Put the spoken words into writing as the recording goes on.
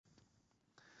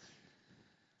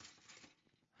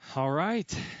All right.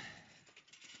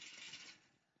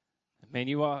 Man,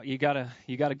 you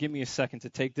gotta give me a second to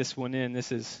take this one in.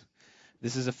 This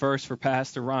is a first for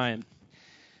Pastor Ryan.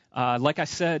 Like I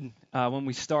said when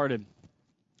we started,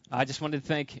 I just wanted to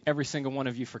thank every single one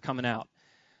of you for coming out,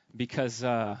 because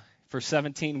for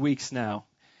 17 weeks now,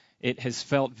 it has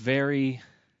felt very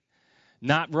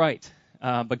not right.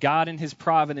 But God in His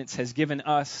providence has given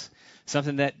us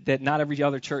something that not every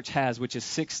other church has, which is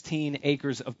 16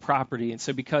 acres of property. And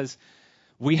so because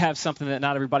we have something that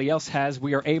not everybody else has,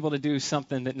 we are able to do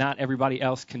something that not everybody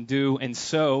else can do. And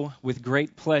so, with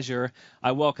great pleasure,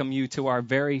 I welcome you to our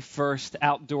very first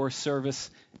outdoor service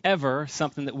ever,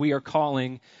 something that we are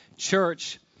calling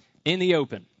Church in the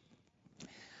Open.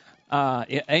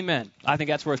 Amen. I think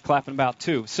that's worth clapping about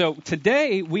too. So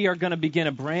today we are going to begin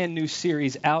a brand new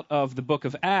series out of the book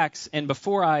of Acts. And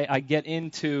before I get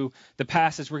into the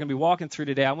passage we're going to be walking through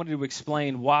today, I wanted to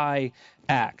explain why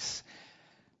Acts.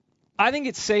 I think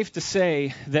it's safe to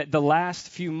say that the last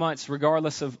few months,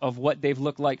 regardless of what they've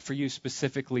looked like for you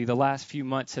specifically, the last few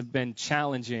months have been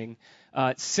challenging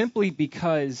simply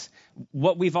because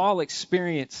what we've all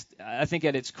experienced, I think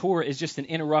at its core, is just an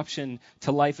interruption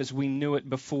to life as we knew it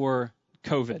before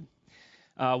COVID.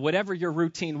 Whatever your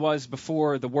routine was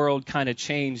before the world kind of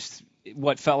changed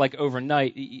what felt like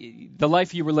overnight, the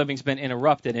life you were living has been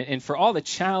interrupted. And for all the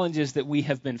challenges that we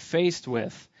have been faced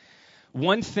with,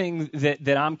 one thing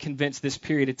that I'm convinced this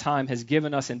period of time has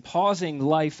given us in pausing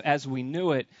life as we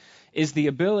knew it is the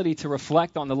ability to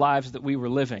reflect on the lives that we were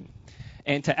living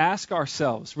and to ask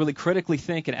ourselves, really critically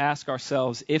think and ask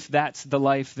ourselves if that's the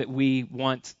life that we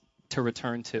want to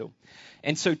return to.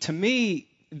 And so to me,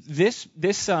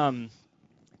 the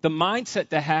mindset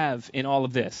to have in all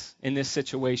of this, in this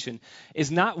situation,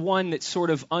 is not one that sort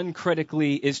of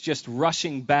uncritically is just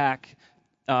rushing back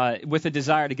with a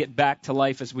desire to get back to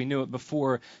life as we knew it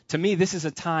before. To me, this is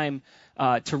a time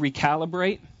to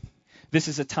recalibrate. This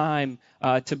is a time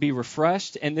to be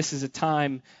refreshed, and this is a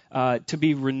time to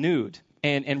be renewed.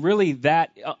 And really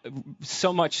that,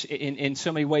 so much, in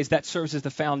so many ways, that serves as the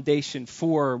foundation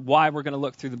for why we're going to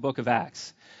look through the book of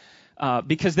Acts.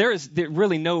 Because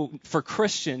for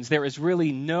Christians, there is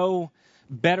really no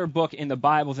better book in the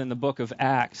Bible than the book of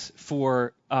Acts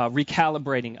for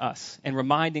recalibrating us and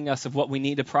reminding us of what we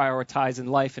need to prioritize in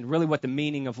life and really what the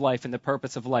meaning of life and the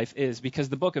purpose of life is. Because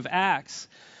the book of Acts,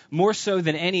 more so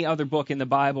than any other book in the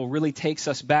Bible, really takes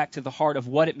us back to the heart of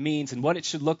what it means and what it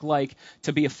should look like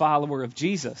to be a follower of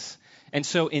Jesus. And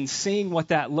so in seeing what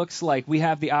that looks like, we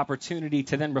have the opportunity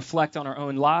to then reflect on our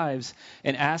own lives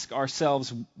and ask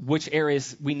ourselves which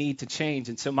areas we need to change.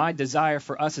 And so my desire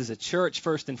for us as a church,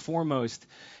 first and foremost,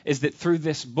 is that through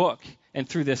this book and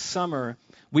through this summer,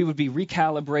 we would be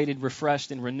recalibrated,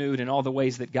 refreshed, and renewed in all the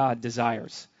ways that God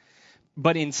desires.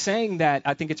 But in saying that,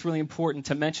 I think it's really important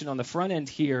to mention on the front end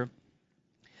here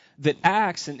that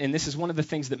Acts, and this is one of the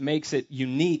things that makes it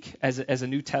unique as a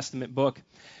New Testament book,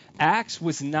 Acts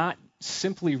was not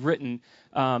simply written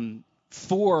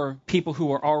for people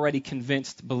who are already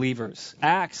convinced believers.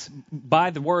 Acts, by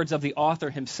the words of the author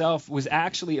himself, was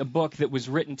actually a book that was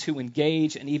written to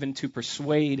engage and even to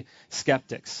persuade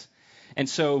skeptics. And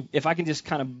so if I can just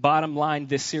kind of bottom line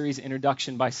this series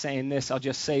introduction by saying this, I'll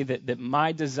just say that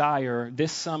my desire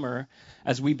this summer,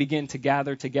 as we begin to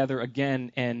gather together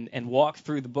again and walk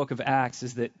through the book of Acts,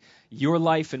 is that your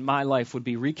life and my life would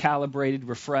be recalibrated,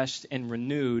 refreshed, and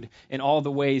renewed in all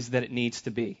the ways that it needs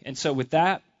to be. And so with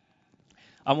that,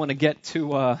 I want to get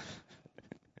to...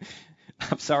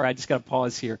 I'm sorry, I just got to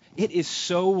pause here. It is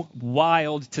so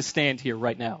wild to stand here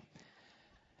right now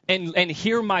and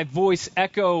hear my voice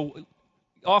echo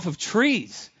off of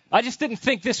trees. I just didn't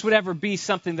think this would ever be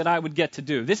something that I would get to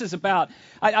do. This is about,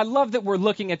 I love that we're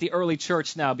looking at the early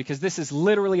church now, because this is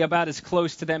literally about as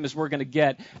close to them as we're going to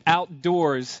get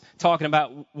outdoors, talking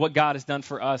about what God has done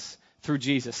for us through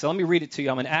Jesus. So let me read it to you.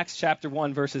 I'm in Acts chapter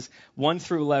 1, verses 1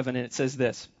 through 11, and it says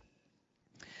this.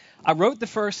 I wrote the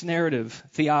first narrative,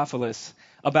 Theophilus,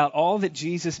 about all that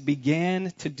Jesus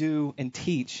began to do and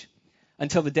teach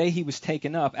until the day he was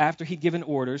taken up, after he'd given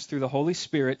orders through the Holy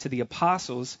Spirit to the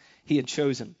apostles he had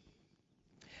chosen.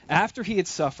 After he had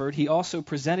suffered, he also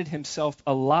presented himself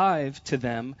alive to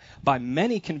them by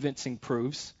many convincing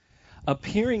proofs,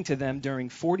 appearing to them during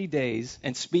 40 days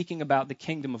and speaking about the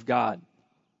kingdom of God.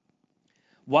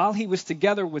 While he was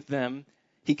together with them,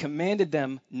 he commanded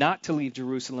them not to leave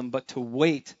Jerusalem, but to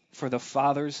wait for the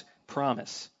Father's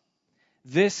promise.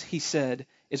 This, he said,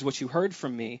 is what you heard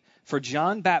from me. For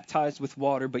John baptized with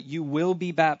water, but you will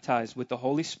be baptized with the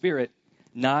Holy Spirit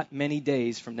not many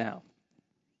days from now.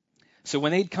 So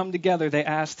when they'd come together, they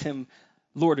asked him,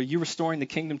 Lord, are you restoring the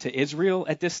kingdom to Israel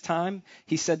at this time?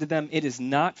 He said to them, it is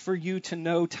not for you to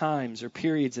know times or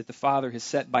periods that the Father has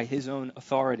set by his own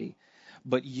authority,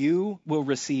 but you will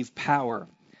receive power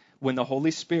when the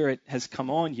Holy Spirit has come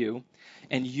on you,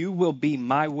 and you will be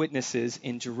my witnesses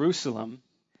in Jerusalem,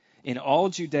 in all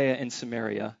Judea and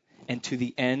Samaria, and to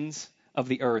the ends of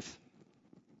the earth.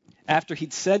 After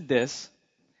he'd said this,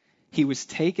 he was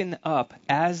taken up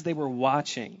as they were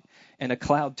watching, and a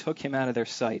cloud took him out of their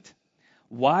sight.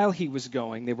 While he was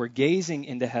going, they were gazing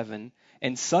into heaven,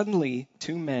 and suddenly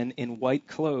 2 men in white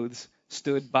clothes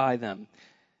stood by them.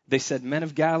 They said, Men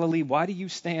of Galilee, why do you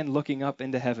stand looking up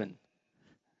into heaven?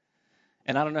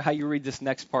 And I don't know how you read this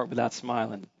next part without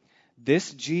smiling.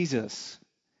 This Jesus,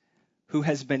 who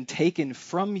has been taken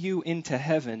from you into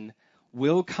heaven,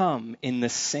 will come in the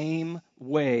same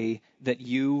way that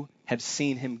you have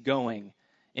seen him going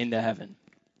into heaven.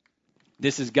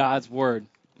 This is God's word.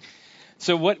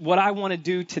 So what I want to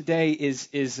do today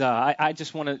is I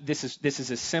just want to, this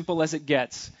is as simple as it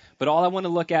gets, but all I want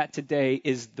to look at today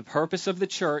is the purpose of the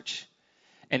church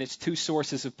and its 2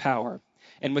 sources of power.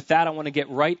 And with that, I want to get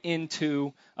right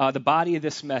into the body of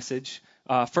this message.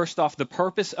 First off, the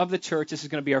purpose of the church. This is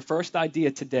going to be our first idea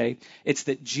today. It's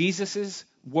that Jesus'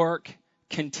 work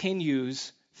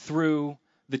continues through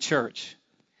the church.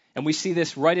 And we see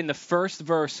this right in the first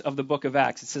verse of the book of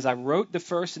Acts. It says, I wrote the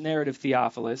first narrative,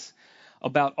 Theophilus,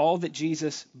 about all that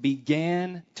Jesus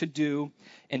began to do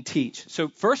and teach. So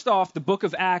first off, the book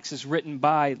of Acts is written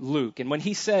by Luke. And when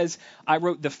he says, I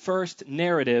wrote the first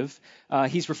narrative,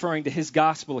 he's referring to his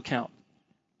gospel account.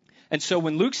 And so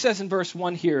when Luke says in verse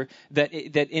 1 here that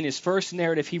in his first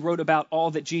narrative he wrote about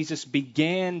all that Jesus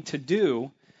began to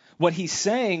do, what he's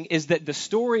saying is that the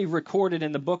story recorded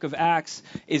in the book of Acts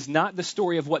is not the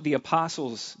story of what the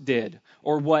apostles did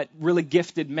or what really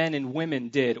gifted men and women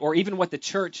did or even what the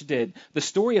church did. The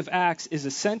story of Acts is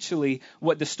essentially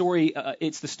what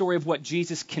it's the story of what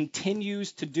Jesus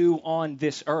continues to do on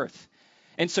this earth.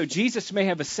 And so Jesus may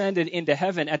have ascended into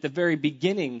heaven at the very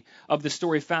beginning of the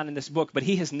story found in this book, but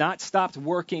he has not stopped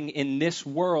working in this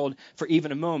world for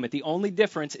even a moment. The only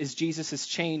difference is Jesus has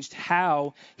changed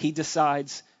how he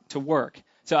decides to work.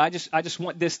 So I just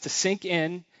want this to sink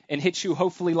in and hit you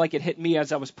hopefully like it hit me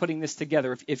as I was putting this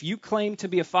together. If you claim to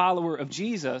be a follower of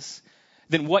Jesus,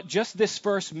 then what just this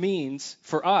verse means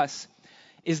for us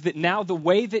is that now the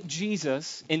way that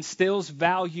Jesus instills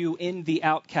value in the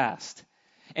outcast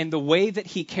and the way that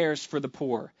he cares for the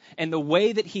poor and the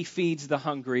way that he feeds the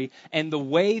hungry and the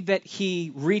way that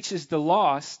he reaches the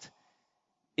lost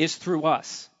is through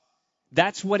us.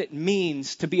 That's what it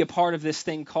means to be a part of this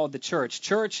thing called the church.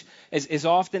 Church, as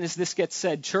often as this gets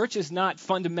said, church is not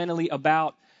fundamentally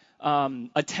about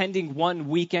attending one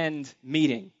weekend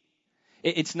meeting.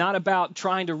 It's not about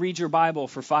trying to read your Bible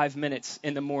for 5 minutes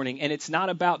in the morning, and it's not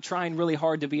about trying really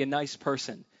hard to be a nice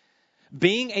person.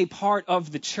 Being a part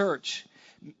of the church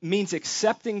means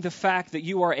accepting the fact that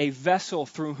you are a vessel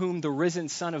through whom the risen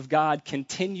Son of God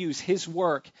continues his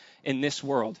work in this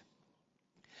world.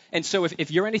 And so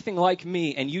if you're anything like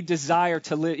me and you desire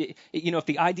to live, if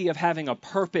the idea of having a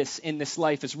purpose in this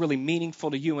life is really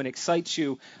meaningful to you and excites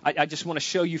you, I just want to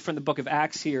show you from the book of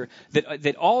Acts here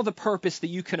that all the purpose that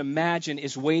you can imagine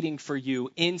is waiting for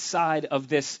you inside of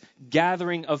this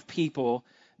gathering of people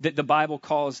that the Bible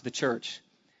calls the church.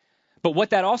 But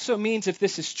what that also means, if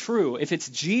this is true, if it's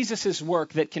Jesus'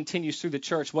 work that continues through the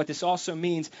church, what this also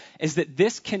means is that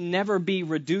this can never be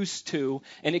reduced to,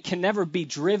 and it can never be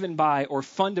driven by or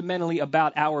fundamentally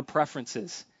about our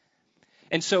preferences.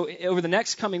 And so over the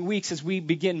next coming weeks, as we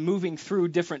begin moving through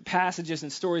different passages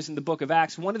and stories in the book of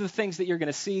Acts, one of the things that you're going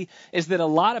to see is that a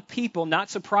lot of people, not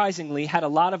surprisingly, had a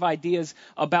lot of ideas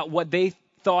about what they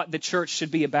thought the church should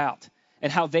be about,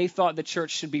 and how they thought the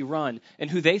church should be run, and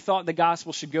who they thought the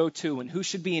gospel should go to, and who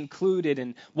should be included,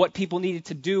 and what people needed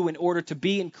to do in order to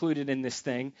be included in this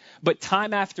thing. But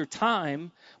time after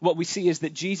time, what we see is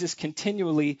that Jesus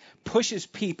continually pushes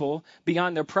people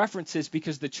beyond their preferences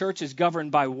because the church is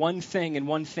governed by one thing and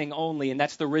one thing only, and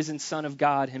that's the risen Son of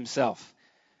God himself.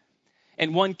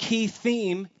 And one key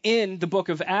theme in the book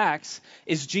of Acts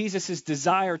is Jesus'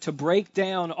 desire to break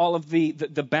down all of the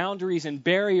boundaries and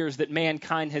barriers that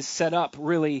mankind has set up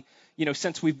really,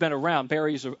 since we've been around,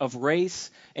 barriers of race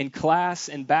and class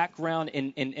and background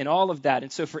and all of that.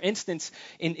 And so, for instance,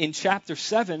 in chapter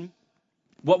 7,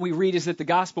 what we read is that the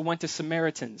gospel went to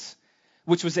Samaritans,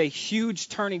 which was a huge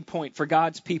turning point for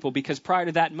God's people because prior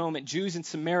to that moment, Jews and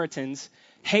Samaritans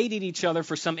hated each other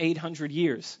for some 800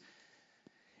 years.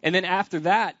 And then after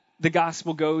that, the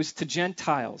gospel goes to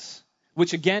Gentiles,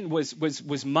 which again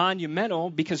was monumental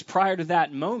because prior to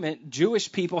that moment,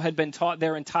 Jewish people had been taught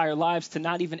their entire lives to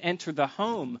not even enter the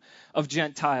home of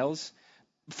Gentiles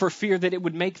for fear that it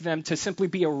would make them, to simply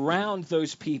be around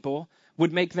those people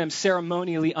would make them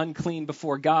ceremonially unclean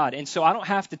before God. And so I don't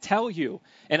have to tell you,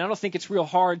 and I don't think it's real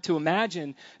hard to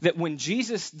imagine, that when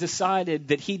Jesus decided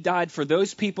that he died for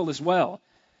those people as well,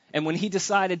 and when he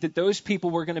decided that those people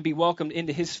were going to be welcomed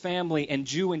into his family, and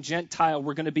Jew and Gentile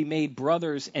were going to be made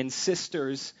brothers and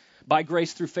sisters by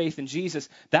grace through faith in Jesus,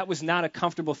 that was not a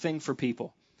comfortable thing for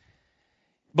people.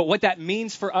 But what that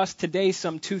means for us today,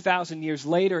 some 2,000 years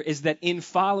later, is that in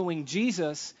following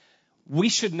Jesus, we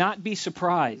should not be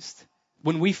surprised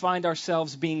when we find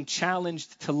ourselves being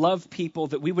challenged to love people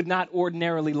that we would not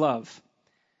ordinarily love,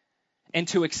 and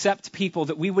to accept people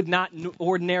that we would not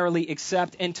ordinarily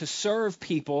accept, and to serve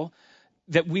people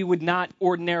that we would not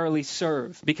ordinarily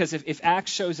serve. Because if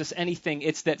Acts shows us anything,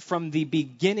 it's that from the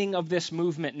beginning of this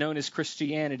movement known as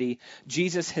Christianity,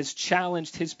 Jesus has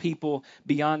challenged his people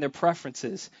beyond their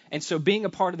preferences. And so being a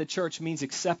part of the church means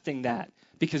accepting that,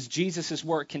 because Jesus'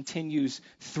 work continues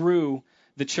through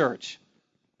the church.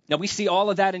 Now, we see all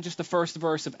of that in just the first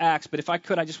verse of Acts, but if I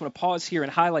could, I just want to pause here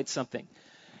and highlight something.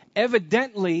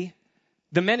 Evidently,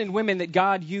 the men and women that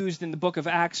God used in the book of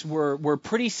Acts were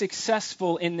pretty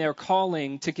successful in their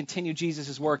calling to continue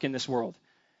Jesus' work in this world.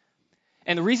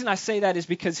 And the reason I say that is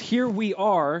because here we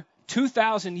are,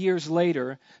 2,000 years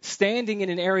later, standing in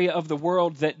an area of the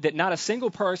world that not a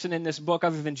single person in this book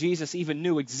other than Jesus even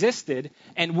knew existed,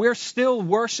 and we're still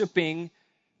worshiping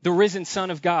the risen Son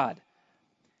of God.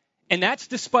 And that's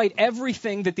despite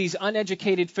everything that these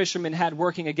uneducated fishermen had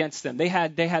working against them. They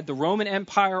had the Roman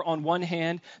Empire on one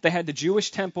hand, they had the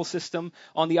Jewish temple system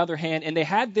on the other hand, and they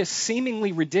had this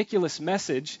seemingly ridiculous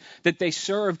message that they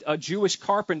served a Jewish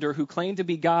carpenter who claimed to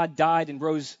be God, died, and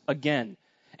rose again.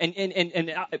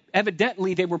 And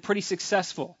evidently they were pretty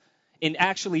successful in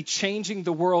actually changing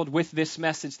the world with this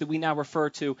message that we now refer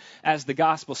to as the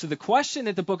gospel. So the question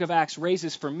that the book of Acts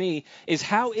raises for me is,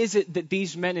 how is it that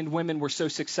these men and women were so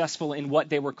successful in what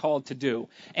they were called to do?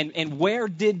 And where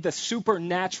did the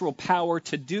supernatural power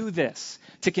to do this,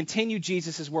 to continue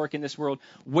Jesus' work in this world,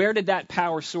 where did that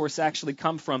power source actually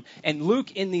come from? And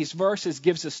Luke in these verses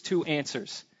gives us two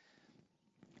answers.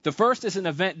 The first is an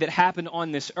event that happened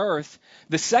on this earth.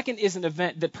 The second is an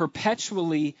event that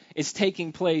perpetually is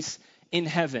taking place in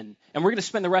heaven. And we're going to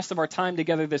spend the rest of our time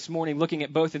together this morning looking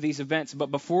at both of these events.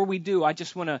 But before we do, I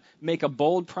just want to make a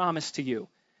bold promise to you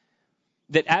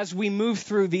that as we move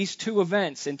through these two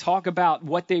events and talk about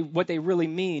what they really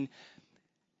mean,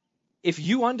 if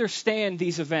you understand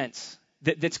these events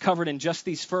that's covered in just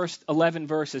these first 11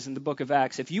 verses in the book of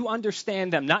Acts, if you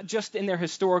understand them, not just in their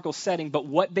historical setting, but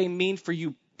what they mean for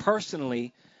you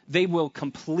personally, they will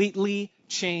completely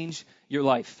change your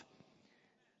life.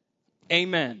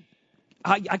 Amen.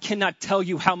 I cannot tell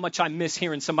you how much I miss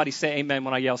hearing somebody say amen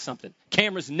when I yell something.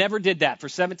 Cameras never did that for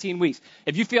 17 weeks.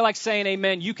 If you feel like saying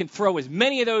amen, you can throw as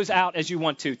many of those out as you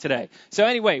want to today. So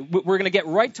anyway, we're going to get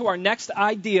right to our next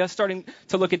idea, starting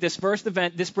to look at this first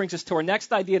event. This brings us to our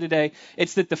next idea today.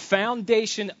 It's that the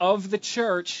foundation of the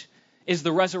church is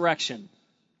the resurrection.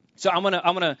 So I'm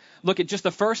gonna look at just the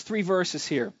first three verses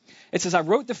here. It says, I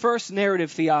wrote the first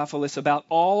narrative, Theophilus, about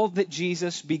all that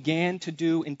Jesus began to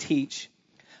do and teach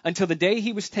until the day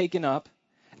he was taken up,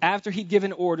 after he'd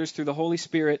given orders through the Holy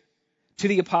Spirit to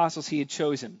the apostles he had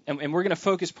chosen. And we're going to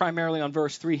focus primarily on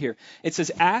verse 3 here. It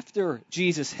says, after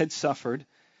Jesus had suffered,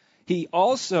 he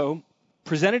also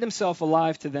presented himself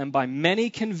alive to them by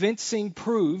many convincing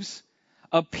proofs,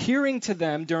 appearing to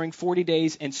them during 40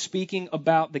 days and speaking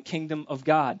about the kingdom of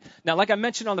God. Now, like I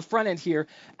mentioned on the front end here,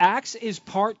 Acts is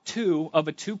part 2 of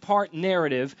a 2-part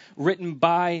narrative written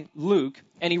by Luke,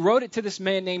 and he wrote it to this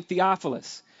man named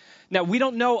Theophilus. Now, we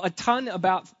don't know a ton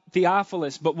about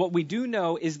Theophilus, but what we do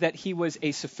know is that he was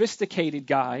a sophisticated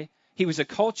guy. He was a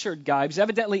cultured guy. He was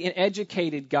evidently an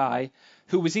educated guy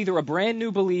who was either a brand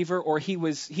new believer or he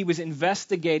was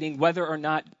investigating whether or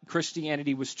not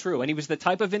Christianity was true. And he was the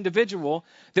type of individual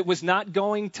that was not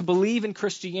going to believe in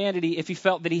Christianity if he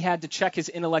felt that he had to check his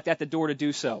intellect at the door to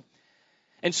do so.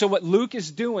 And so what Luke is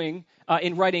doing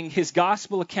in writing his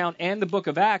gospel account and the book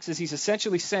of Acts is he's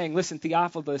essentially saying, listen,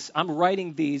 Theophilus, I'm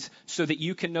writing these so that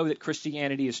you can know that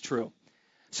Christianity is true.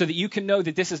 So that you can know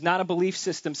that this is not a belief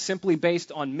system simply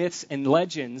based on myths and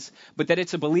legends, but that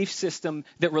it's a belief system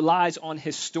that relies on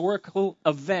historical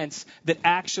events that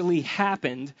actually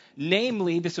happened,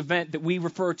 namely this event that we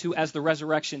refer to as the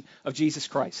resurrection of Jesus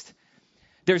Christ.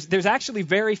 There's actually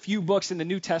very few books in the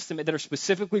New Testament that are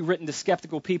specifically written to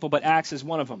skeptical people, but Acts is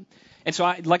one of them. And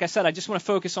so, like I said, I just want to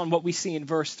focus on what we see in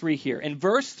verse 3 here. In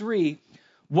verse 3,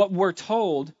 what we're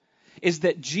told is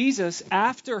that Jesus,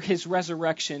 after his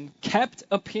resurrection, kept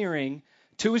appearing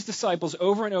to his disciples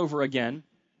over and over again,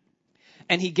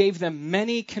 and he gave them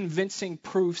many convincing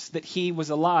proofs that he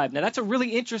was alive. Now, that's a really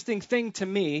interesting thing to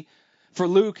me for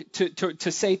Luke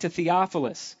to say to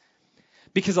Theophilus.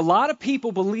 Because a lot of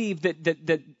people believe that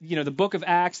the book of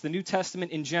Acts, the New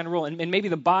Testament in general, and maybe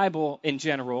the Bible in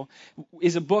general,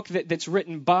 is a book that's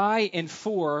written by and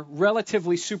for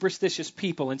relatively superstitious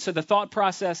people. And so the thought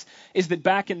process is that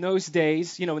back in those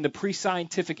days, in the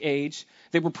pre-scientific age,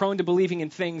 they were prone to believing in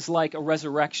things like a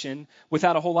resurrection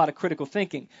without a whole lot of critical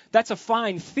thinking. That's a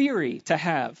fine theory to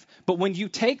have. But when you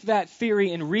take that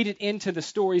theory and read it into the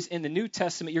stories in the New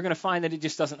Testament, you're going to find that it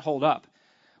just doesn't hold up.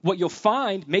 What you'll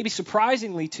find, maybe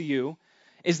surprisingly to you,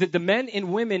 is that the men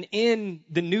and women in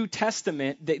the New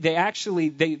Testament,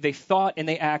 they thought and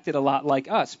they acted a lot like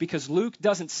us. Because Luke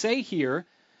doesn't say here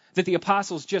that the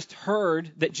apostles just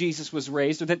heard that Jesus was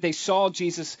raised, or that they saw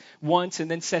Jesus once and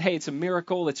then said, hey, it's a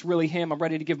miracle, it's really him, I'm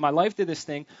ready to give my life to this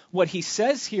thing. What he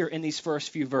says here in these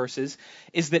first few verses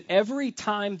is that every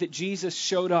time that Jesus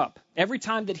showed up, every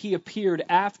time that he appeared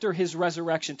after his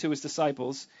resurrection to his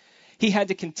disciples, he had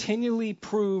to continually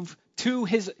prove to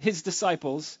his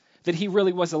disciples that he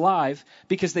really was alive,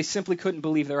 because they simply couldn't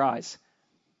believe their eyes.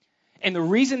 And the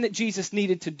reason that Jesus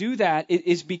needed to do that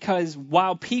is because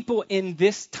while people in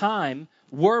this time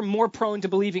were more prone to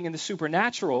believing in the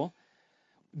supernatural,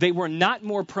 they were not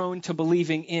more prone to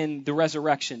believing in the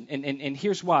resurrection. And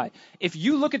here's why. If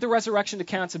you look at the resurrection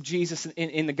accounts of Jesus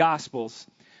in the Gospels,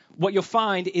 what you'll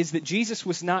find is that Jesus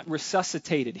was not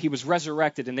resuscitated. He was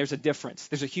resurrected, and there's a difference.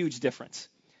 There's a huge difference.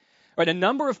 Right, a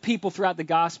number of people throughout the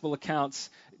gospel accounts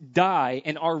die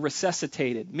and are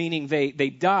resuscitated, meaning they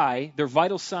die, their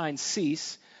vital signs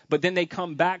cease, but then they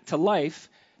come back to life.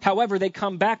 However, they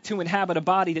come back to inhabit a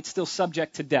body that's still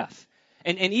subject to death.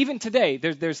 And even today,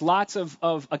 there's lots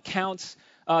of accounts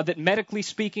that medically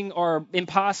speaking are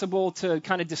impossible to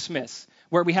kind of dismiss,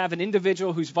 where we have an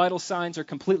individual whose vital signs are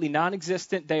completely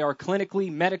non-existent. They are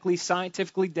clinically, medically,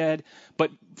 scientifically dead,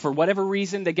 but for whatever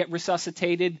reason, they get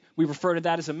resuscitated. We refer to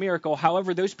that as a miracle.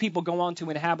 However, those people go on to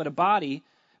inhabit a body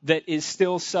that is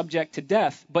still subject to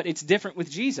death, but it's different with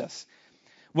Jesus.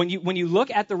 When you look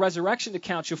at the resurrection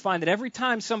accounts, you'll find that every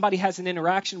time somebody has an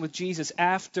interaction with Jesus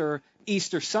after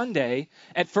Easter Sunday,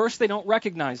 at first they don't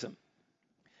recognize him.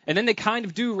 And then they kind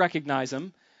of do recognize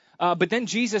him. But then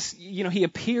Jesus, he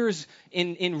appears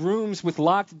in rooms with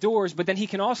locked doors, but then he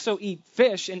can also eat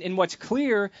fish. And what's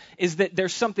clear is that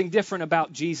there's something different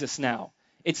about Jesus now.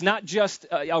 It's not just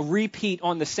a repeat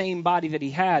on the same body that he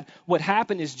had. What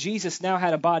happened is Jesus now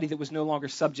had a body that was no longer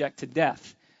subject to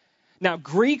death. Now,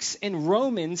 Greeks and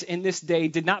Romans in this day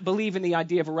did not believe in the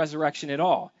idea of a resurrection at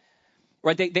all.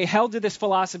 Right? They held to this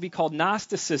philosophy called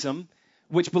Gnosticism,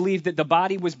 which believed that the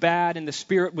body was bad and the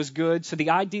spirit was good. So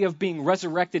the idea of being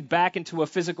resurrected back into a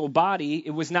physical body,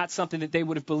 it was not something that they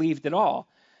would have believed at all.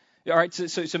 All right,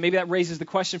 so maybe that raises the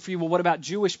question for you, well, what about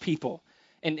Jewish people?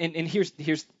 And here's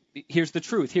the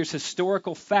truth. Here's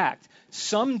historical fact.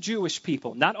 Some Jewish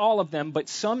people, not all of them, but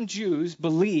some Jews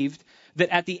believed that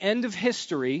at the end of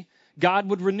history, God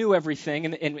would renew everything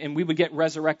and we would get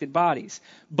resurrected bodies.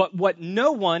 But what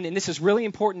no one, and this is really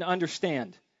important to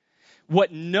understand, what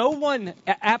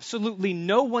absolutely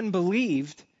no one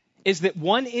believed is that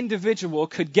one individual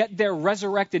could get their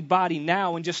resurrected body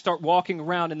now and just start walking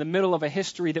around in the middle of a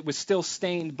history that was still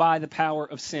stained by the power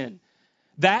of sin.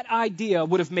 That idea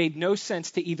would have made no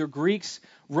sense to either Greeks,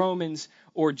 Romans,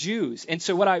 or Jews. And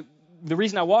so the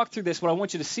reason I walk through this, what I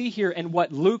want you to see here, and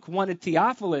what Luke wanted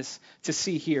Theophilus to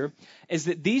see here, is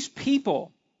that these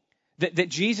people that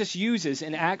Jesus uses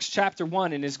in Acts chapter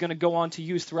 1 and is going to go on to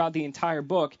use throughout the entire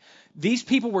book, these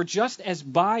people were just as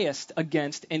biased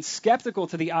against and skeptical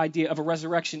to the idea of a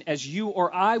resurrection as you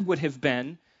or I would have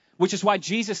been, which is why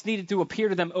Jesus needed to appear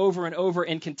to them over and over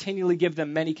and continually give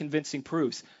them many convincing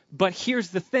proofs. But here's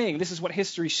the thing. This is what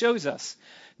history shows us.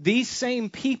 These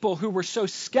same people who were so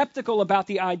skeptical about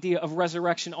the idea of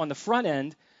resurrection on the front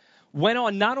end went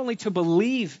on not only to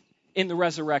believe in the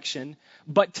resurrection,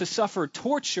 but to suffer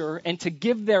torture and to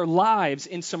give their lives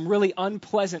in some really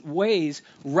unpleasant ways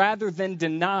rather than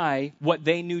deny what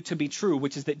they knew to be true,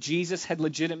 which is that Jesus had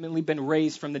legitimately been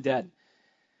raised from the dead.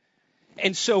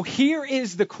 And so here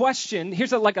is the question.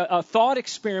 Here's a thought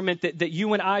experiment that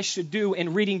you and I should do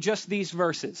in reading just these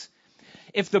verses.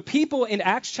 If the people in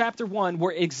Acts chapter 1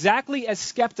 were exactly as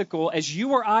skeptical as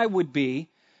you or I would be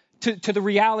to the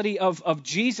reality of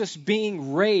Jesus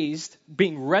being raised,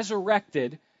 being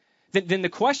resurrected, then the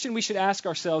question we should ask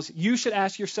ourselves, you should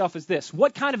ask yourself, is this: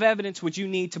 what kind of evidence would you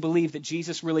need to believe that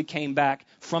Jesus really came back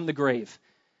from the grave?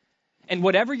 And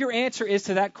whatever your answer is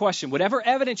to that question, whatever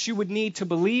evidence you would need to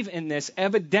believe in this,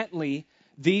 evidently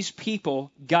these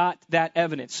people got that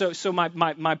evidence. So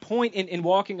my point in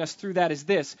walking us through that is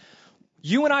this.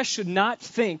 You and I should not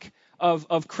think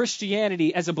of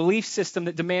Christianity as a belief system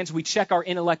that demands we check our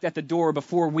intellect at the door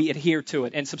before we adhere to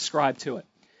it and subscribe to it.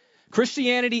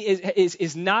 Christianity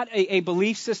is not a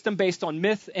belief system based on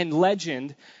myth and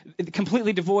legend,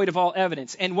 completely devoid of all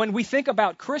evidence. And when we think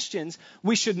about Christians,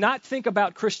 we should not think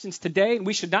about Christians today, and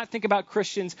we should not think about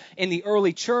Christians in the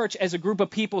early church as a group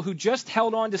of people who just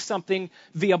held on to something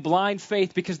via blind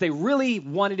faith because they really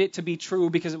wanted it to be true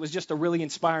because it was just a really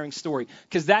inspiring story.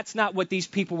 Because that's not what these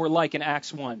people were like in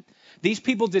Acts 1. These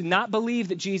people did not believe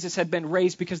that Jesus had been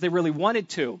raised because they really wanted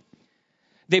to.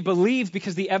 They believed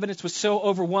because the evidence was so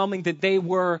overwhelming that they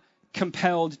were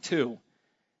compelled to.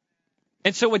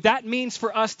 And so what that means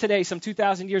for us today, some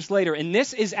 2,000 years later, and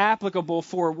this is applicable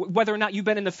for whether or not you've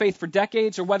been in the faith for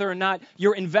decades or whether or not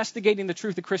you're investigating the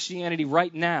truth of Christianity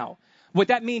right now. What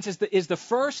that means is the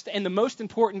first and the most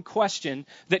important question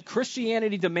that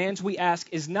Christianity demands we ask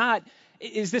is not,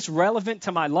 is this relevant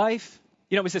to my life?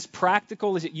 You know, is this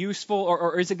practical? Is it useful?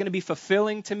 Or is it going to be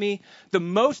fulfilling to me? The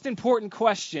most important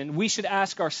question we should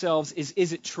ask ourselves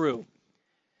is it true?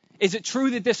 Is it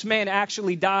true that this man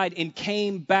actually died and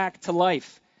came back to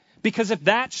life? Because if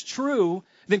that's true,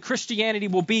 then Christianity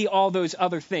will be all those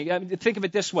other things. I mean, think of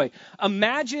it this way.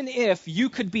 Imagine if you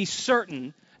could be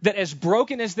certain that as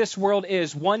broken as this world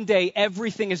is, one day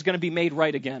everything is going to be made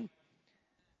right again.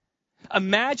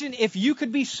 Imagine if you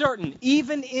could be certain,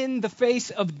 even in the face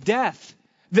of death,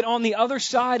 that on the other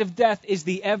side of death is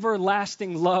the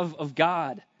everlasting love of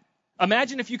God.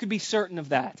 Imagine if you could be certain of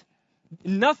that.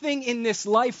 Nothing in this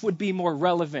life would be more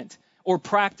relevant or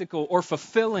practical or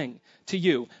fulfilling to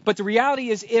you. But the reality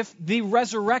is, if the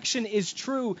resurrection is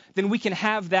true, then we can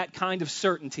have that kind of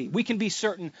certainty. We can be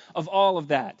certain of all of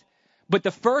that. But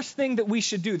the first thing that we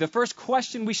should do, the first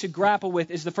question we should grapple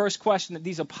with is the first question that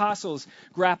these apostles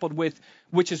grappled with,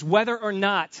 which is whether or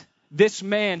not this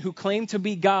man who claimed to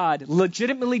be God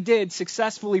legitimately did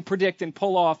successfully predict and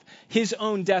pull off his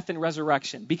own death and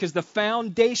resurrection. Because the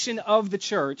foundation of the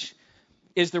church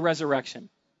is the resurrection.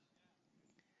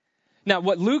 Now,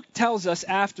 what Luke tells us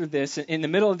after this, in the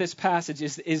middle of this passage,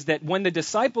 is that when the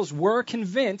disciples were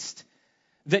convinced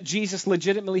that Jesus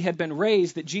legitimately had been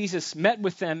raised, that Jesus met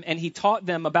with them and he taught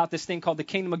them about this thing called the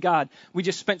kingdom of God. We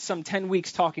just spent some 10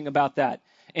 weeks talking about that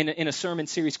in a sermon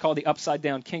series called the Upside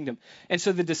Down Kingdom. And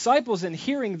so the disciples, in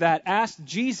hearing that, asked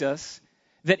Jesus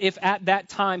that if at that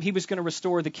time he was going to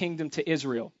restore the kingdom to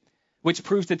Israel, which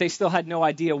proves that they still had no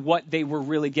idea what they were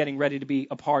really getting ready to be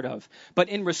a part of. But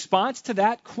in response to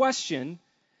that question,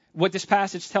 what this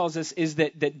passage tells us is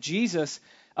that Jesus,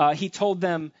 he told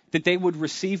them that they would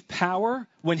receive power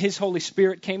when his Holy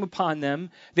Spirit came upon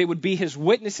them. They would be his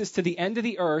witnesses to the end of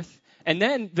the earth. And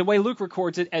then, the way Luke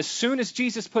records it, as soon as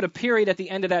Jesus put a period at the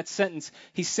end of that sentence,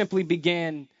 he simply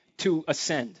began to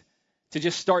ascend, to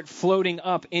just start floating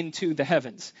up into the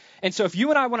heavens. And so if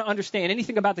you and I want to understand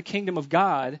anything about the kingdom of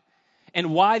God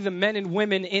and why the men and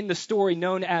women in the story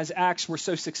known as Acts were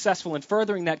so successful in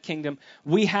furthering that kingdom,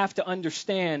 we have to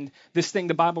understand this thing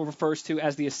the Bible refers to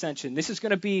as the ascension. This is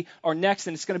going to be our next,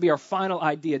 and it's going to be our final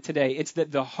idea today. It's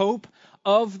that the hope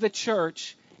of the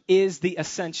church is the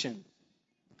ascension.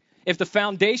 If the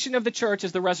foundation of the church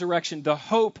is the resurrection, the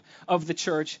hope of the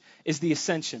church is the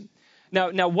ascension.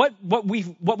 Now, what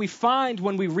we find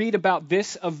when we read about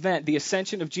this event, the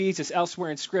ascension of Jesus elsewhere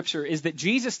in Scripture, is that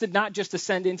Jesus did not just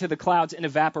ascend into the clouds and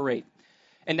evaporate.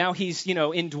 And now he's,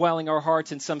 indwelling our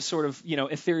hearts in some sort of,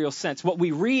 ethereal sense. What we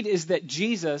read is that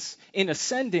Jesus, in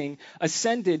ascending,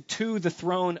 ascended to the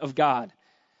throne of God.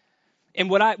 And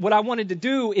what I wanted to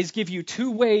do is give you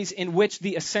two ways in which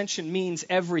the ascension means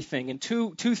everything, and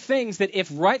two things that, if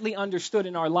rightly understood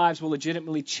in our lives, will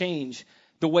legitimately change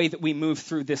the way that we move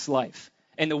through this life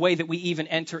and the way that we even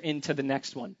enter into the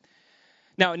next one.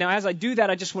 Now, as I do that,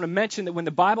 I just want to mention that when the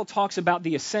Bible talks about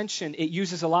the ascension, it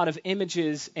uses a lot of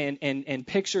images and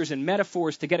pictures and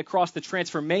metaphors to get across the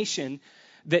transformation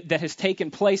that has taken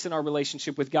place in our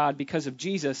relationship with God because of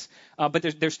Jesus. But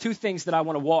there's two things that I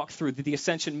want to walk through that the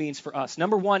ascension means for us.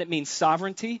 Number one, it means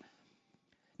sovereignty.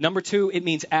 Number two, it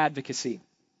means advocacy.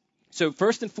 So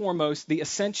first and foremost, the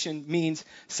ascension means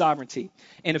sovereignty.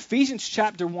 In Ephesians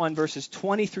chapter 1, verses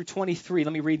 20 through 23,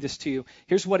 let me read this to you.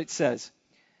 Here's what it says.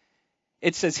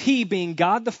 It says, "He, being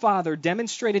God the Father,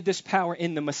 demonstrated this power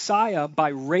in the Messiah by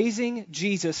raising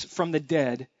Jesus from the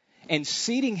dead and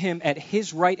seating him at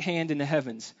his right hand in the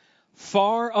heavens,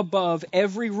 far above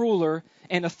every ruler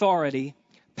and authority,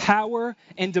 power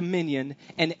and dominion,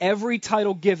 and every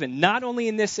title given, not only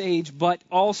in this age, but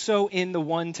also in the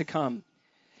one to come.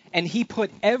 And he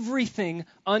put everything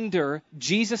under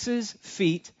Jesus'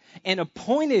 feet and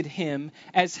appointed him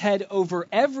as head over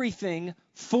everything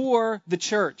for the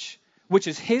church, which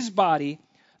is his body,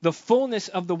 the fullness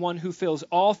of the one who fills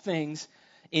all things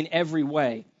in every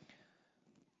way.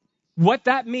 What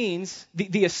that means,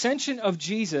 the ascension of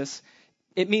Jesus,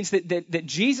 it means that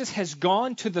Jesus has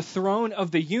gone to the throne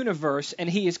of the universe and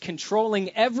he is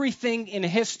controlling everything in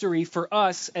history for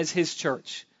us as his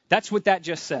church. That's what that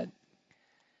just said.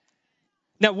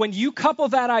 Now, when you couple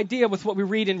that idea with what we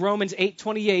read in Romans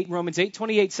 8:28, Romans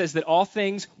 8:28 says that all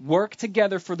things work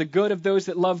together for the good of those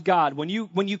that love God. When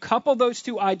you couple those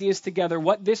two ideas together,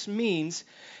 what this means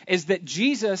is that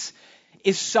Jesus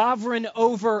is sovereign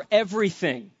over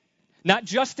everything. Not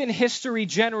just in history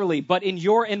generally, but in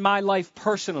your and my life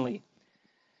personally.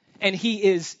 And he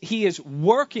is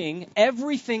working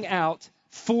everything out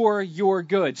for your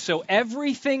good. So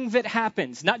everything that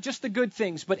happens, not just the good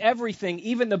things, but everything,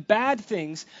 even the bad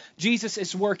things, Jesus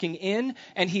is working in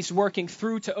and he's working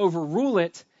through to overrule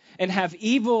it and have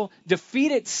evil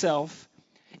defeat itself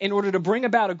in order to bring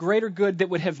about a greater good that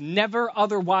would have never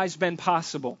otherwise been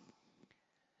possible.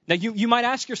 Now, you might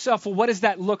ask yourself, well, what does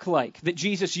that look like? That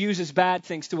Jesus uses bad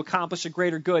things to accomplish a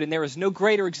greater good, and there is no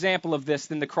greater example of this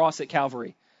than the cross at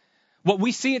Calvary. What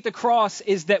we see at the cross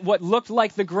is that what looked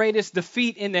like the greatest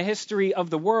defeat in the history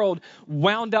of the world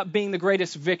wound up being the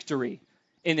greatest victory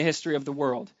in the history of the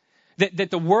world.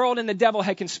 That the world and the devil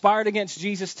had conspired against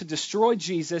Jesus to destroy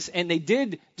Jesus, and they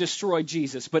did destroy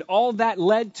Jesus. But all that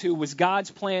led to was God's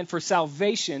plan for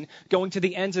salvation going to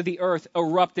the ends of the earth,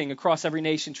 erupting across every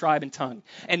nation, tribe, and tongue.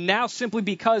 And now, simply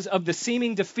because of the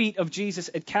seeming defeat of Jesus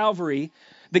at Calvary,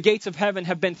 the gates of heaven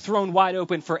have been thrown wide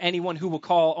open for anyone who will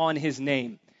call on his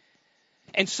name.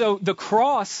 And so the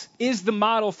cross is the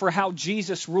model for how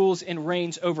Jesus rules and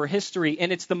reigns over history, and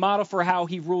it's the model for how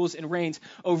he rules and reigns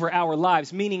over our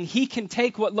lives, meaning he can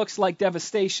take what looks like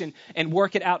devastation and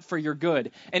work it out for your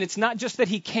good. And it's not just that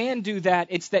he can do that,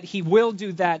 it's that he will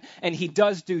do that, and he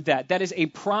does do that. That is a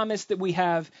promise that we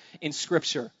have in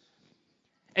Scripture.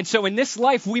 And so in this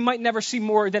life, we might never see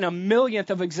more than a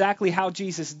millionth of exactly how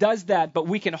Jesus does that, but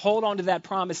we can hold on to that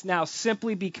promise now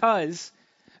simply because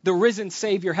the risen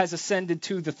Savior has ascended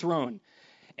to the throne.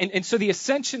 And so the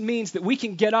ascension means that we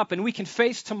can get up and we can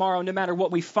face tomorrow no matter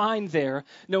what we find there,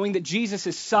 knowing that Jesus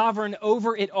is sovereign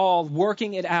over it all,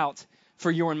 working it out for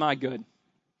your and my good.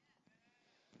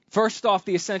 First off,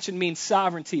 the ascension means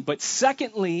sovereignty. But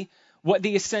secondly, what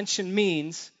the ascension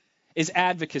means is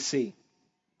advocacy.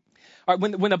 All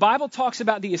right, when the Bible talks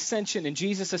about the ascension and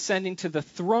Jesus ascending to the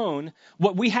throne,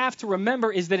 what we have to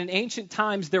remember is that in ancient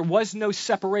times there was no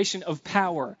separation of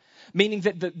power, meaning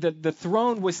that the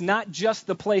throne was not just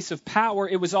the place of power,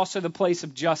 it was also the place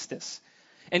of justice.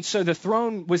 And so the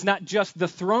throne was not just the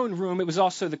throne room, it was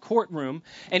also the courtroom.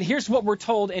 And here's what we're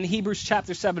told in Hebrews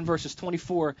chapter 7, verses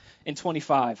 24 and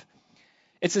 25.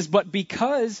 It says, "But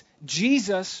because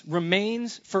Jesus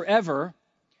remains forever,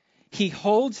 he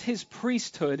holds his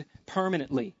priesthood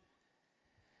permanently.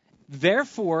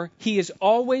 Therefore, he is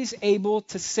always able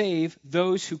to save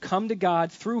those who come to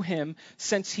God through him,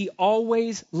 since he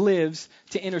always lives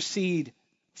to intercede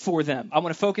for them." I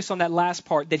want to focus on that last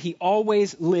part, that he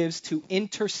always lives to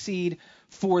intercede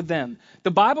for them.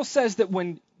 The Bible says that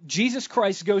when Jesus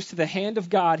Christ goes to the hand of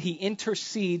God, he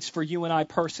intercedes for you and I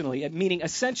personally, meaning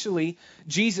essentially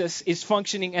Jesus is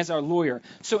functioning as our lawyer.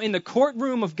 So in the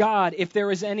courtroom of God, if there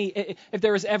is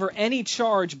ever any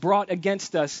charge brought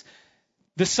against us,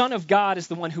 the Son of God is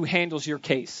the one who handles your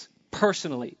case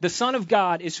personally. The Son of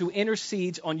God is who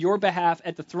intercedes on your behalf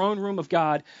at the throne room of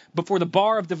God before the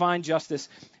bar of divine justice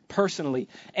personally.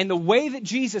 And the way that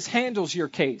Jesus handles your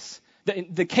case,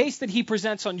 the case that he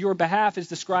presents on your behalf, is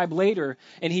described later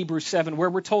in Hebrews 7,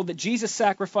 where we're told that Jesus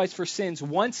sacrificed for sins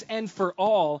once and for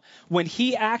all when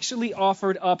he actually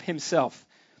offered up himself.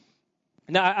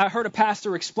 Now, I heard a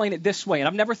pastor explain it this way, and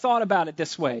I've never thought about it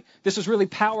this way. This was really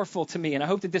powerful to me, and I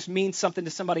hope that this means something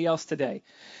to somebody else today.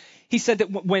 He said that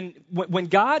when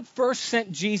God first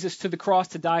sent Jesus to the cross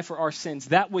to die for our sins,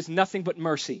 that was nothing but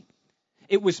mercy.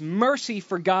 It was mercy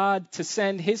for God to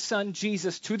send his son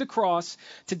Jesus to the cross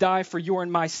to die for your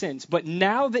and my sins. But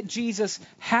now that Jesus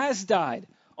has died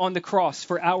on the cross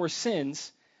for our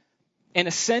sins and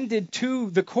ascended to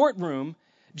the courtroom,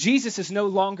 Jesus is no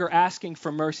longer asking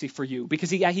for mercy for you because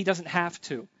he doesn't have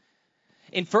to.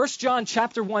 In 1 John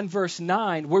chapter 1, verse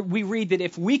 9, we read that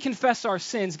if we confess our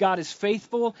sins, God is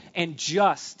faithful and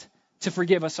just to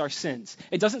forgive us our sins.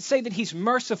 It doesn't say that he's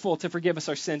merciful to forgive us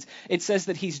our sins. It says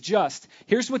that he's just.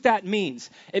 Here's what that means.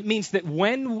 It means that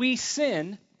when we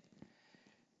sin,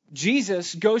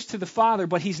 Jesus goes to the Father,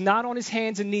 but he's not on his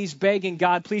hands and knees begging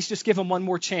God, please just give him one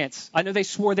more chance. I know they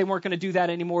swore they weren't going to do that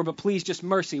anymore, but please just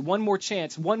mercy. One more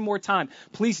chance, one more time.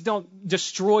 Please don't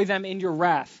destroy them in your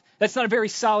wrath. That's not a very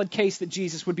solid case that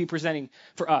Jesus would be presenting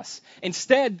for us.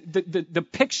 Instead, the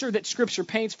picture that Scripture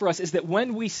paints for us is that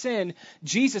when we sin,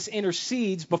 Jesus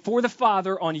intercedes before the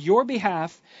Father on your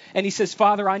behalf, and he says,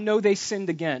 Father, I know they sinned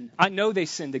again. I know they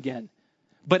sinned again.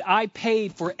 But I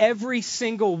paid for every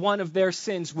single one of their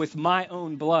sins with my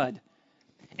own blood.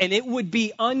 And it would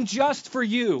be unjust for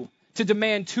you to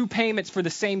demand two payments for the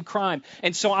same crime.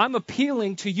 And so I'm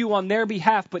appealing to you on their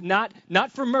behalf, but not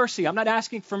for mercy. I'm not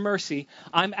asking for mercy.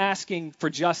 I'm asking for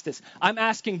justice. I'm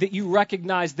asking that you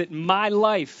recognize that my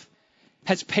life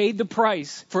has paid the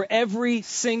price for every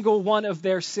single one of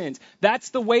their sins. That's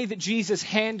the way that Jesus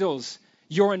handles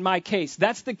your and my case.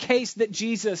 That's the case that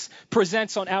Jesus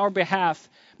presents on our behalf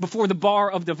before the bar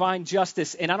of divine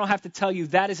justice. And I don't have to tell you,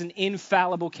 that is an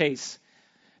infallible case.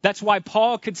 That's why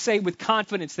Paul could say with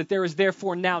confidence that there is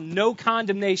therefore now no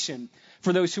condemnation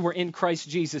for those who are in Christ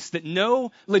Jesus, that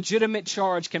no legitimate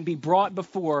charge can be brought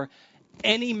before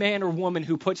any man or woman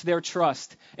who puts their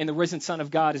trust in the risen Son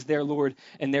of God as their Lord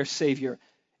and their Savior.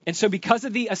 And so because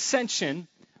of the ascension,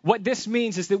 what this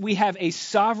means is that we have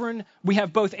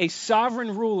both a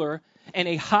sovereign ruler and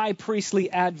a high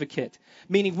priestly advocate,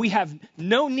 meaning we have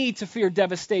no need to fear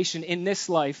devastation in this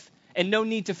life and no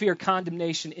need to fear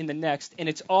condemnation in the next. And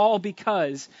it's all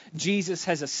because Jesus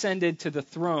has ascended to the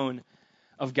throne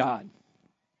of God.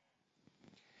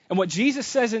 And what Jesus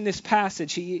says in this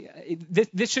passage,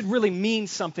 this should really mean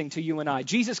something to you and I.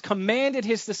 Jesus commanded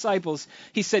his disciples,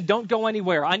 he said, don't go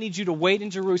anywhere. I need you to wait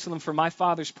in Jerusalem for my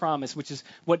Father's promise, which is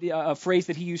a phrase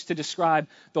that he used to describe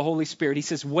the Holy Spirit. He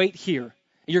says, wait here.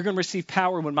 You're going to receive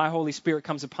power when my Holy Spirit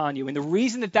comes upon you. And the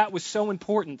reason that was so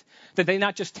important, that they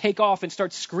not just take off and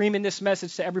start screaming this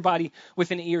message to everybody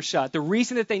within earshot, the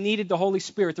reason that they needed the Holy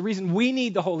Spirit, the reason we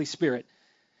need the Holy Spirit,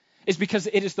 is because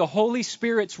it is the Holy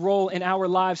Spirit's role in our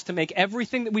lives to make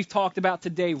everything that we've talked about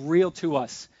today real to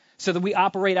us, so that we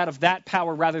operate out of that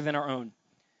power rather than our own.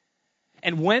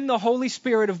 And when the Holy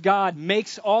Spirit of God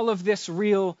makes all of this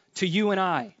real to you and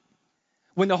I,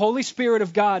 when the Holy Spirit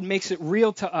of God makes it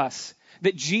real to us,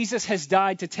 that Jesus has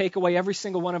died to take away every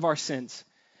single one of our sins,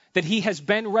 that he has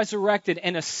been resurrected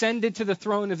and ascended to the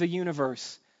throne of the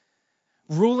universe,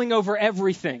 ruling over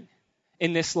everything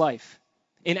in this life,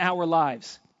 in our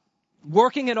lives,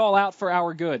 working it all out for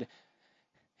our good,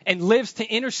 and lives to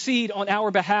intercede on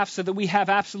our behalf so that we have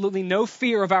absolutely no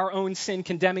fear of our own sin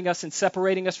condemning us and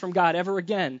separating us from God ever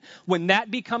again. When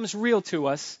that becomes real to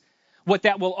us, what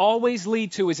that will always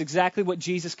lead to is exactly what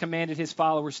Jesus commanded his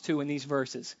followers to in these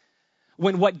verses.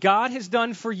 When what God has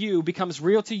done for you becomes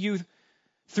real to you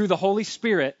through the Holy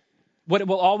Spirit, what it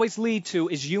will always lead to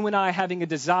is you and I having a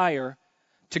desire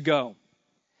to go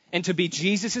and to be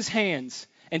Jesus' hands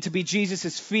and to be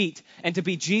Jesus' feet and to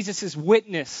be Jesus'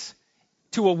 witness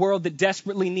to a world that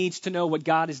desperately needs to know what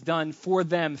God has done for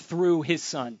them through his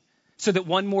Son, so that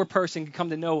one more person can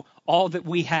come to know all that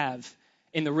we have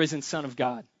in the risen Son of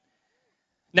God.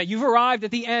 Now, you've arrived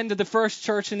at the end of the first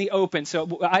church in the open,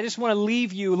 so I just want to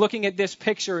leave you looking at this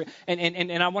picture,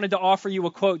 and I wanted to offer you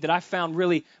a quote that I found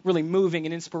really, really moving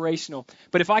and inspirational.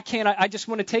 But if I can, I just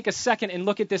want to take a second and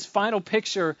look at this final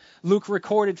picture Luke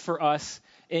recorded for us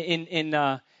in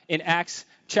Acts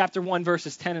chapter 1,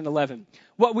 verses 10 and 11.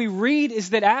 What we read is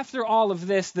that after all of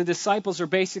this, the disciples are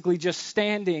basically just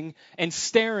standing and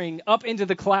staring up into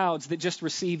the clouds that just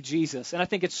received Jesus. And I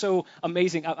think it's so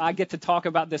amazing. I get to talk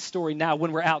about this story now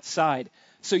when we're outside.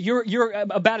 So you're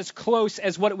about as close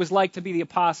as what it was like to be the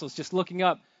apostles, just looking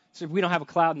up. So we don't have a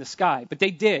cloud in the sky. But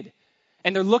they did.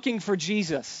 And they're looking for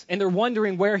Jesus. And they're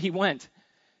wondering where he went.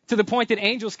 To the point that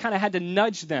angels kind of had to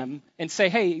nudge them and say,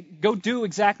 hey, go do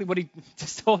exactly what he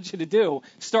just told you to do.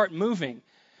 Start moving.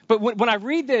 But when I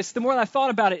read this, the more I thought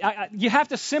about it, you have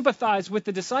to sympathize with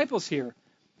the disciples here.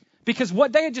 Because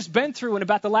what they had just been through in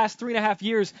about the last 3.5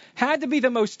 years had to be the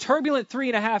most turbulent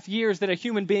 3.5 years that a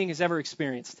human being has ever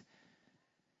experienced.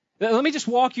 Let me just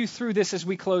walk you through this as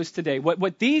we close today.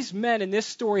 What these men in this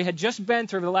story had just been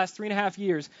through over the last 3.5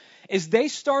 years is they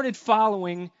started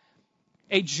following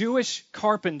a Jewish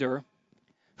carpenter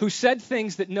who said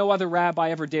things that no other rabbi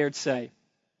ever dared say,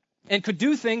 and could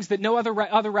do things that no other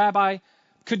rabbi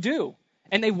could do.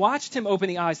 And they watched him open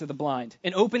the eyes of the blind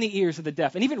and open the ears of the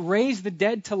deaf and even raise the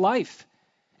dead to life.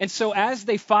 And so as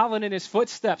they followed in his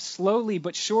footsteps, slowly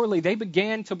but surely, they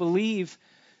began to believe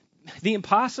the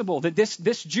impossible, that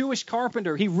this Jewish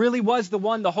carpenter, he really was the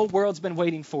one the whole world's been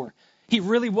waiting for. He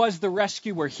really was the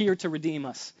rescuer here to redeem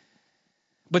us.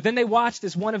 But then they watched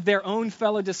as one of their own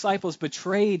fellow disciples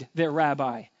betrayed their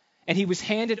rabbi, and he was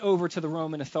handed over to the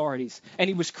Roman authorities, and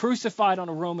he was crucified on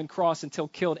a Roman cross until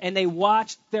killed, and they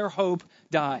watched their hope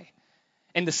die.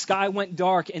 And the sky went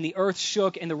dark, and the earth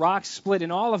shook, and the rocks split,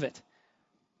 and all of it.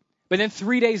 But then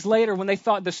 3 days later, when they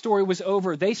thought the story was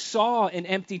over, they saw an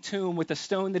empty tomb with a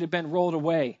stone that had been rolled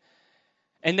away.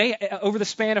 And they, over the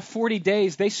span of 40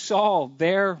 days, they saw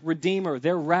their Redeemer,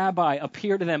 their Rabbi,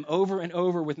 appear to them over and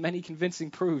over with many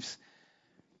convincing proofs.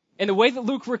 And the way that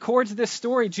Luke records this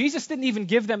story, Jesus didn't even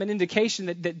give them an indication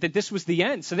that this was the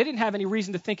end. So they didn't have any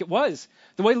reason to think it was.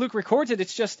 The way Luke records it,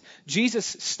 it's just Jesus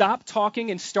stopped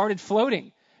talking and started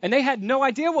floating. And they had no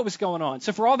idea what was going on.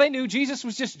 So for all they knew, Jesus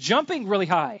was just jumping really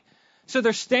high. So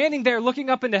they're standing there looking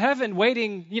up into heaven,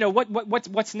 waiting,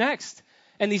 what's next?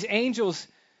 And these angels,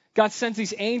 God sends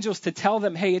these angels to tell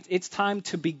them, hey, it's time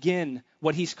to begin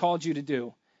what he's called you to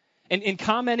do. And in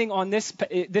commenting on this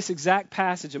exact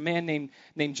passage, a man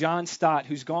named John Stott,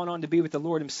 who's gone on to be with the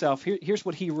Lord himself, here's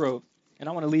what he wrote. And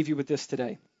I want to leave you with this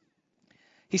today.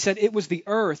 He said, it was the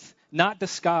earth, not the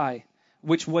sky,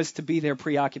 which was to be their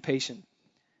preoccupation.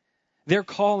 Their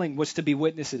calling was to be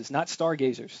witnesses, not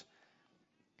stargazers.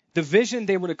 The vision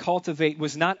they were to cultivate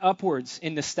was not upwards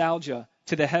in nostalgia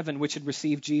to the heaven which had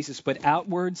received Jesus, but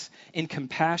outwards in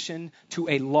compassion to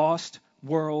a lost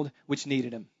world which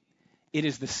needed him. It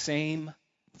is the same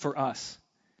for us.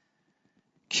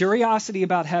 Curiosity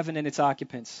about heaven and its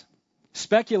occupants,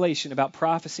 speculation about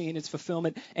prophecy and its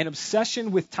fulfillment, and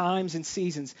obsession with times and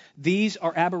seasons, these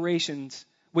are aberrations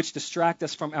which distract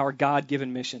us from our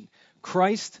God-given mission.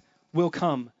 Christ will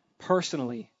come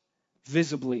personally,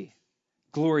 visibly,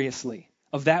 gloriously.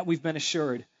 Of that we've been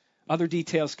assured. Other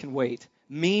details can wait.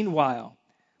 Meanwhile,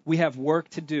 we have work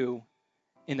to do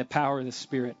in the power of the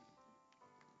Spirit.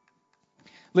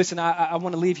 Listen, I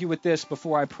want to leave you with this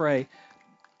before I pray.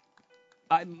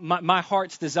 My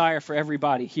heart's desire for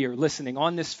everybody here listening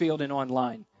on this field and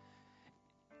online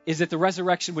is that the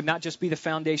resurrection would not just be the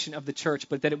foundation of the church,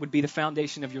 but that it would be the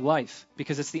foundation of your life,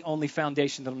 because it's the only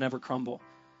foundation that will never crumble.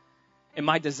 And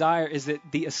my desire is that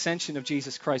the ascension of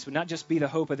Jesus Christ would not just be the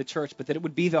hope of the church, but that it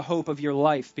would be the hope of your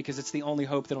life, because it's the only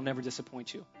hope that will never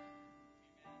disappoint you.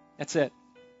 That's it.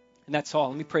 And that's all.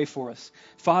 Let me pray for us.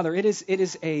 Father, it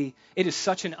is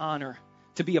such an honor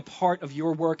to be a part of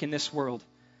your work in this world,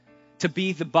 to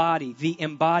be the body, the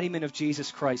embodiment of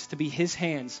Jesus Christ, to be his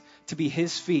hands, to be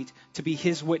his feet, to be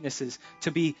his witnesses,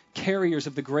 to be carriers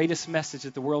of the greatest message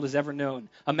that the world has ever known,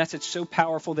 a message so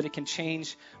powerful that it can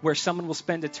change where someone will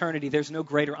spend eternity. There's no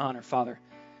greater honor, Father.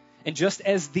 And just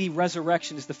as the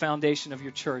resurrection is the foundation of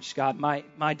your church, God,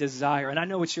 my desire, and I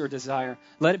know it's your desire,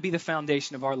 let it be the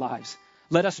foundation of our lives.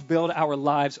 Let us build our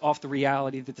lives off the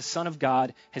reality that the Son of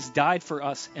God has died for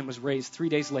us and was raised 3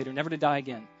 days later, never to die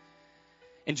again.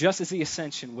 And just as the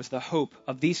ascension was the hope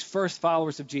of these first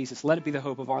followers of Jesus, let it be the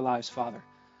hope of our lives, Father.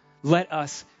 Let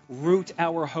us root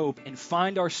our hope and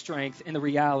find our strength in the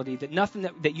reality that nothing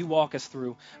that you walk us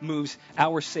through moves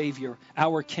our Savior,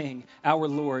 our King, our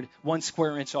Lord, 1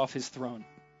 square inch off his throne.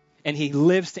 And he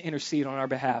lives to intercede on our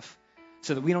behalf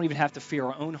so that we don't even have to fear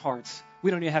our own hearts.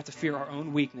 We don't even have to fear our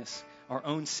own weakness, our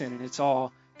own sin, and it's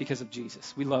all because of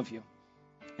Jesus. We love you.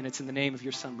 And it's in the name of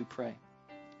your Son we pray.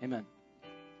 Amen.